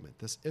statement.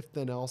 This if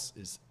then else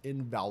is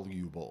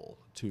invaluable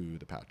to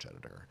the patch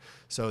editor.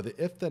 So the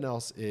if then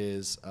else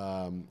is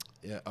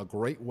a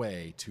great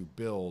way to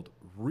build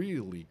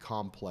really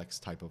complex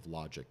type of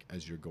logic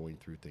as you're going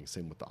through things.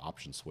 Same with the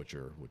option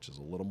switcher, which is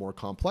a little more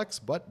complex,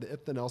 but the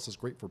if then else is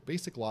great for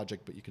basic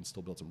logic, but you can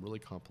still build some really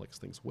complex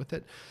things with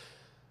it.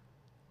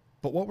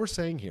 But what we're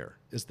saying here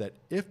is that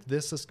if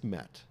this is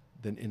met,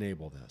 then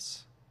enable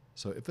this.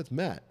 So if it's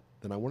met,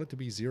 then I want it to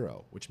be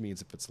 0, which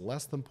means if it's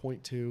less than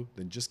 0.2,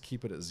 then just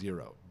keep it at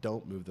 0.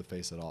 Don't move the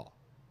face at all.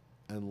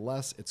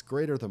 Unless it's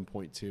greater than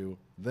 0.2,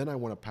 then I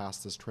want to pass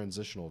this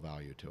transitional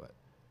value to it.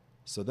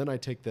 So then I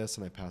take this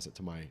and I pass it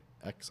to my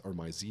X or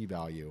my Z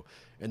value.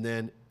 And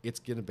then it's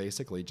going to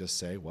basically just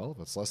say, well, if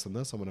it's less than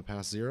this, I'm going to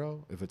pass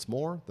 0. If it's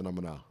more, then I'm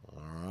going to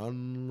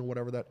run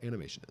whatever that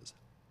animation is.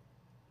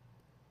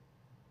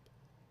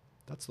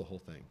 That's the whole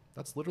thing.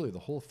 That's literally the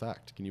whole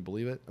effect. Can you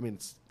believe it? I mean,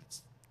 it's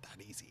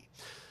that easy.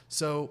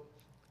 So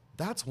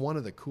that's one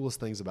of the coolest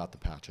things about the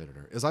patch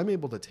editor is I'm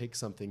able to take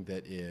something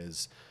that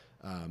is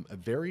a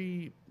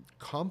very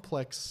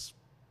complex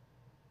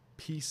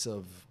piece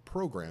of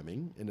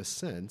programming in a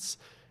sense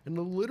and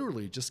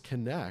literally just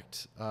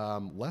connect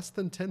less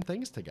than 10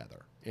 things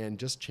together and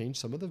just change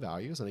some of the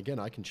values. And again,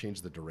 I can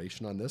change the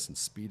duration on this and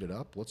speed it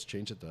up. Let's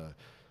change it to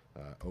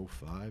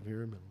 05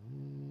 here,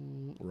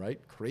 right?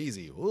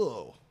 Crazy.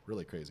 Whoa,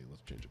 really crazy.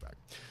 Let's change it back.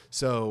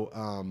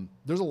 So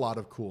there's a lot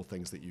of cool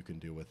things that you can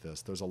do with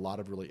this. There's a lot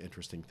of really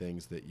interesting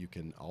things that you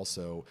can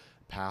also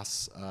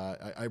pass.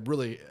 I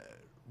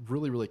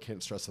really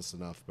can't stress this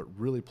enough, but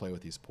really play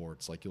with these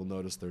ports. Like you'll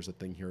notice there's a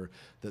thing here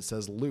that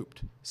says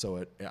looped.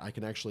 So I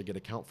can actually get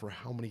a count for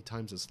how many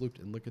times it's looped.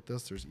 And look at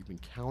this, there's even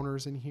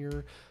counters in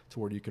here to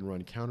where you can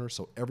run counters.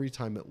 So every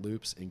time it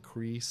loops,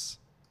 increase,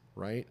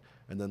 right?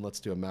 And then let's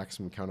do a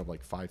maximum count of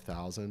like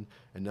 5,000.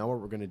 And now what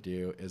we're going to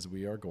do is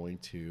we are going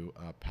to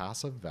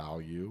pass a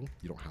value.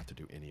 You don't have to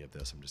do any of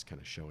this. I'm just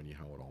kind of showing you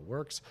how it all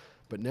works.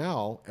 But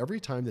now every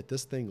time that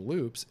this thing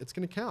loops, it's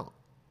going to count.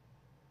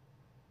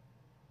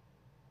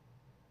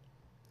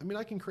 I mean,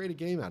 I can create a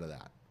game out of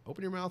that.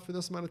 Open your mouth for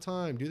this amount of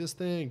time. Do this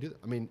thing.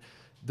 I mean,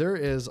 there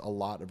is a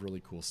lot of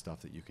really cool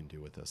stuff that you can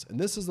do with this. And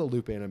this is the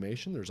loop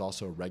animation. There's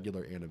also a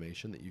regular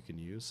animation that you can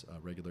use,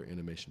 a regular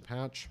animation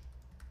patch.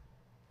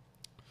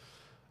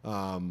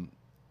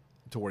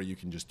 To where you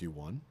can just do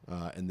one.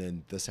 And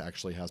then this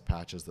actually has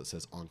patches that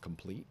says on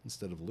complete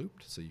instead of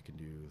looped. So you can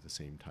do the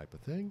same type of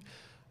thing.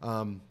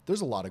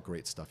 There's a lot of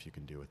great stuff you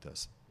can do with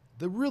this.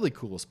 The really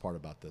coolest part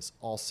about this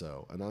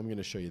also, and I'm going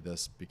to show you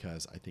this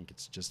because I think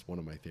it's just one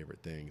of my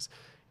favorite things,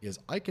 is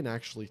I can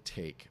actually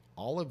take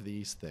all of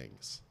these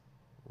things,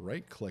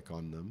 right click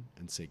on them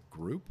and say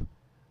group,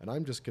 and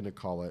I'm just going to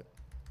call it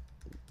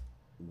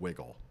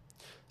wiggle.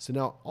 So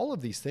now all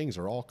of these things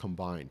are all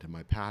combined and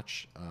my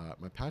patch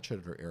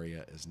editor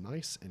area is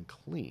nice and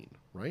clean,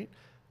 right?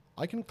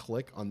 I can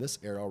click on this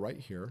arrow right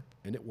here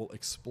and it will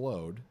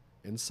explode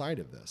inside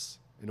of this.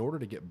 In order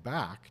to get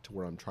back to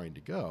where I'm trying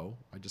to go,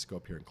 I just go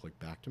up here and click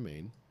back to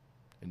main,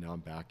 and now I'm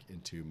back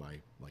into my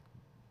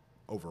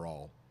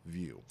overall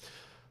view.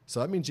 So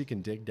that means you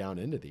can dig down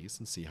into these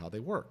and see how they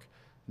work.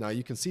 Now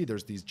you can see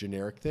there's these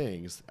generic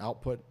things.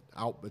 Output,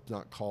 it's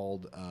not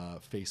called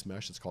face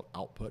mesh, it's called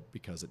output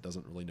because it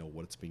doesn't really know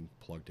what it's being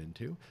plugged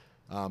into.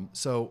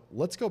 So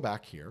let's go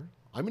back here.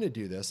 I'm going to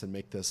do this and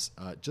make this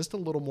just a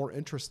little more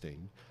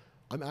interesting.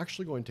 I'm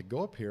actually going to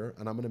go up here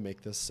and I'm going to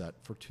make this set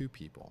for 2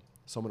 people.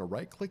 So I'm going to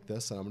right click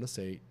this and I'm going to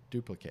say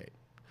duplicate.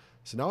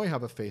 So now I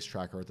have a face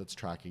tracker that's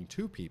tracking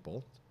 2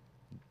 people,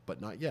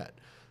 but not yet.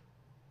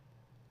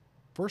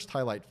 First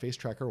highlight face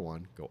tracker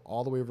 1, go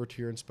all the way over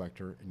to your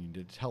inspector and you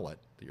need to tell it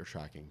that you're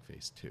tracking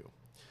face 2.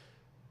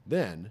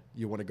 Then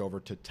you want to go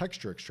over to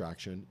texture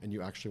extraction and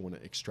you actually want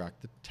to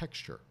extract the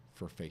texture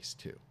for face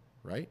 2,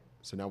 right?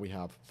 So now we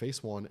have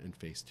face 1 and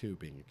face 2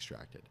 being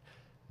extracted.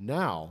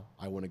 Now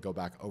I want to go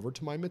back over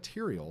to my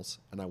materials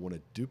and I want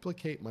to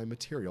duplicate my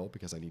material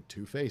because I need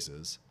 2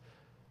 faces.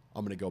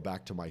 I'm going to go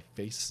back to my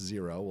face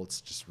 0.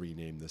 Let's just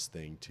rename this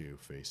thing to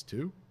face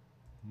 2.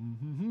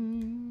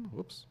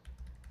 Whoops.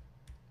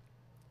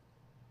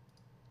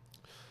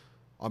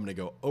 I'm going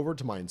to go over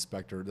to my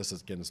inspector. This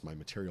is, again, is my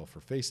material for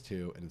face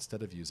 2. And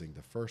instead of using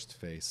the first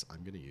face,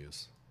 I'm going to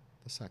use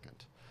the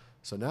second.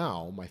 So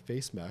now my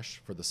face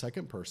mesh for the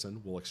second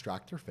person will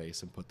extract their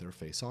face and put their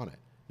face on it.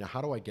 Now,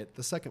 how do I get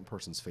the second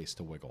person's face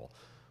to wiggle?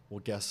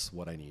 Well, guess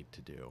what I need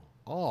to do?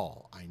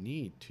 All I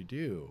need to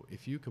do,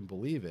 if you can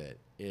believe it,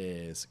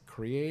 is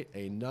create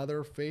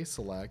another face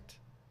select,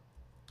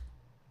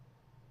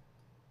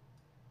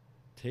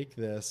 take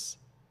this,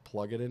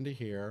 plug it into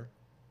here.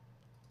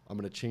 I'm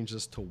going to change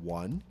this to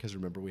 1 because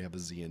remember we have a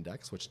Z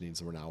index, which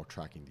means we're now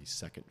tracking the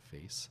second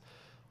face.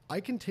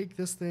 I can take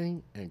this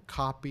thing and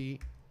copy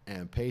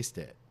and paste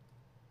it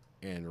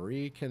and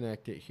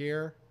reconnect it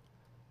here.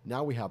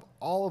 Now we have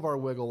all of our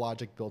wiggle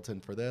logic built in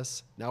for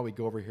this. Now we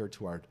go over here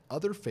to our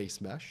other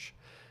face mesh.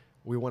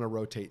 We want to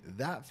rotate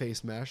that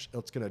face mesh.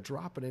 It's going to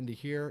drop it into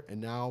here,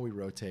 and now we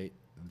rotate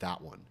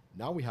that one.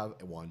 Now we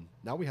have one.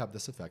 Now we have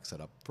this effect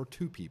set up for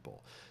 2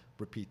 people.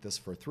 repeat this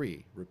for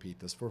 3, repeat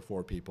this for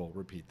 4 people,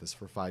 repeat this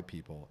for 5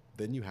 people.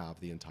 Then you have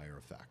the entire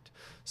effect.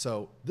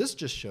 So this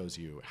just shows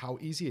you how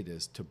easy it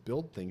is to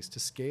build things to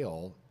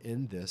scale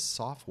in this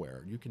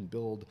software. You can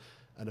build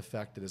an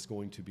effect that is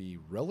going to be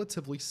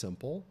relatively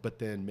simple, but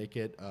then make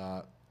it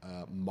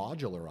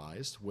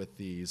modularized with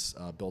these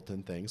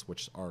built-in things,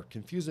 which are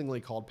confusingly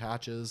called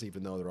patches,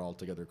 even though they're all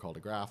together called a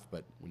graph.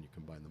 But when you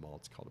combine them all,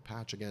 it's called a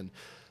patch again.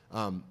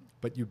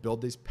 But you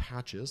build these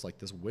patches, like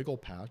this wiggle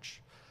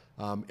patch,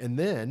 and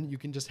then you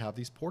can just have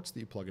these ports that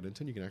you plug it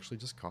into, and you can actually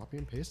just copy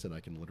and paste it. I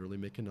can literally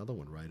make another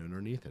one right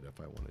underneath it if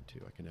I wanted to.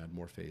 I can add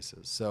more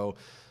faces. So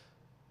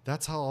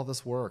that's how all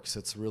this works.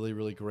 It's really,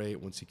 really great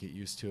once you get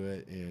used to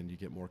it and you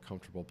get more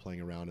comfortable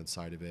playing around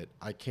inside of it.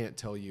 I can't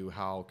tell you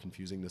how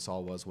confusing this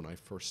all was when I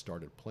first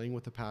started playing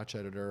with the patch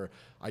editor.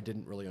 I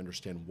didn't really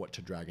understand what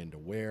to drag into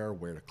where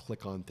to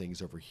click on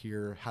things over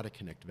here, how to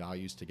connect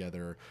values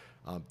together.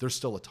 There's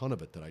still a ton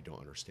of it that I don't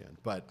understand,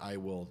 but I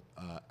will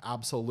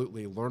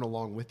absolutely learn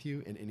along with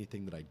you, and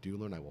anything that I do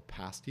learn, I will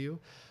pass to you.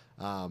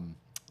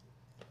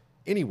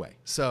 Anyway,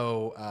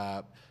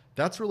 so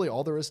that's really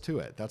all there is to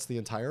it. That's the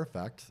entire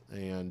effect,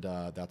 and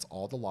that's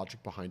all the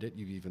logic behind it.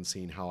 You've even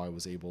seen how I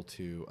was able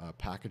to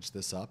package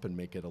this up and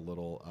make it a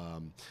little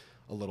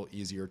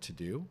easier to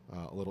do,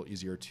 a little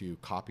easier to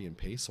copy and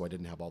paste, so I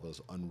didn't have all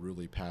those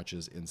unruly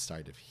patches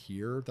inside of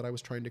here that I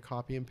was trying to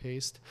copy and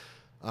paste.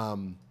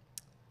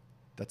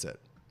 That's it.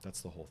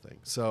 That's the whole thing.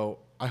 So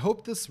I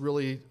hope this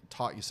really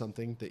taught you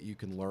something that you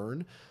can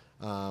learn.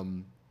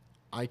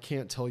 I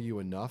can't tell you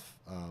enough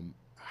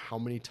how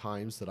many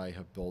times that I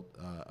have built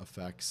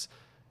effects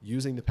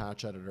using the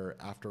patch editor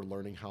after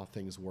learning how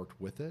things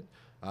worked with it,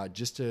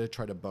 just to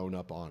try to bone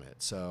up on it.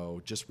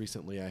 So just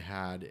recently I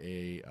had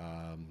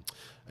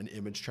an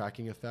image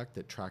tracking effect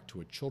that tracked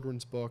to a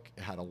children's book.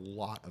 It had a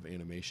lot of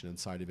animation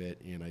inside of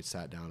it, and I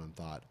sat down and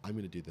thought, I'm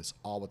going to do this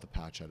all with the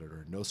patch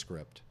editor, no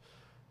script.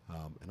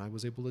 And I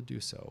was able to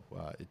do so.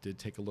 It did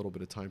take a little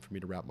bit of time for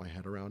me to wrap my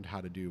head around how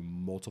to do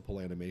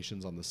multiple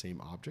animations on the same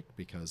object,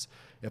 because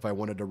if I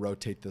wanted to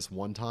rotate this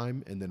one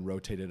time and then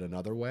rotate it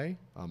another way,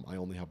 I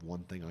only have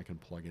one thing I can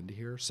plug into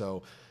here.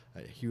 So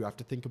you have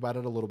to think about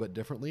it a little bit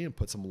differently and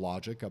put some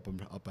logic up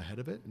ahead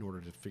of it in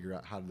order to figure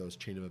out how those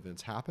chain of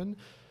events happen.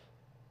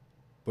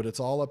 But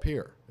it's all up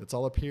here. It's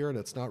all up here, and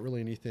it's not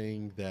really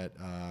anything that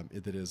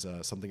that is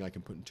something I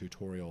can put in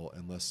tutorial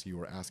unless you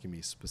are asking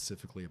me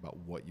specifically about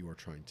what you are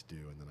trying to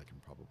do, and then I can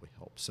probably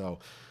help. So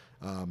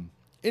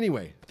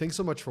anyway, thanks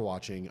so much for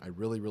watching. I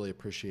really, really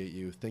appreciate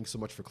you. Thanks so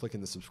much for clicking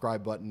the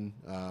subscribe button.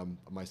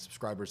 My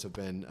subscribers have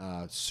been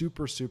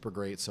super, super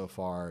great so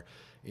far,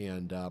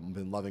 and I've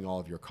been loving all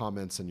of your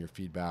comments and your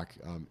feedback.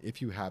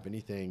 If you have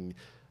anything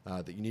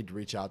that you need to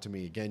reach out to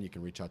me, again, you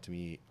can reach out to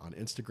me on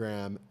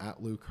Instagram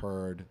at Luke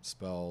Hurd,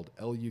 spelled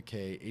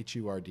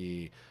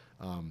Lukhurd.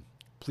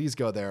 Please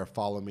go there,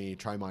 follow me,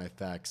 try my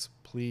effects.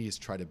 Please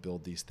try to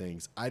build these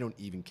things. I don't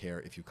even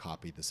care if you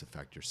copy this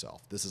effect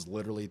yourself. This is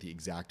literally the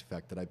exact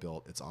effect that I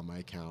built. It's on my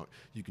account.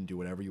 You can do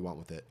whatever you want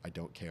with it. I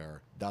don't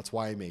care. That's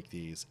why I make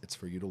these. It's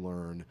for you to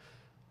learn.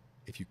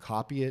 If you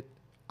copy it,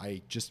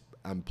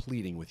 I'm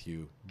pleading with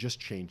you, just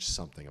change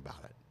something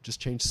about it. Just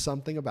change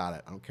something about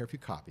it. I don't care if you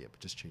copy it, but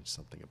just change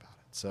something about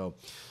it. So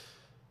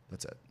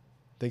that's it.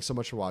 Thanks so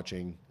much for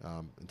watching.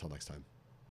 Until next time.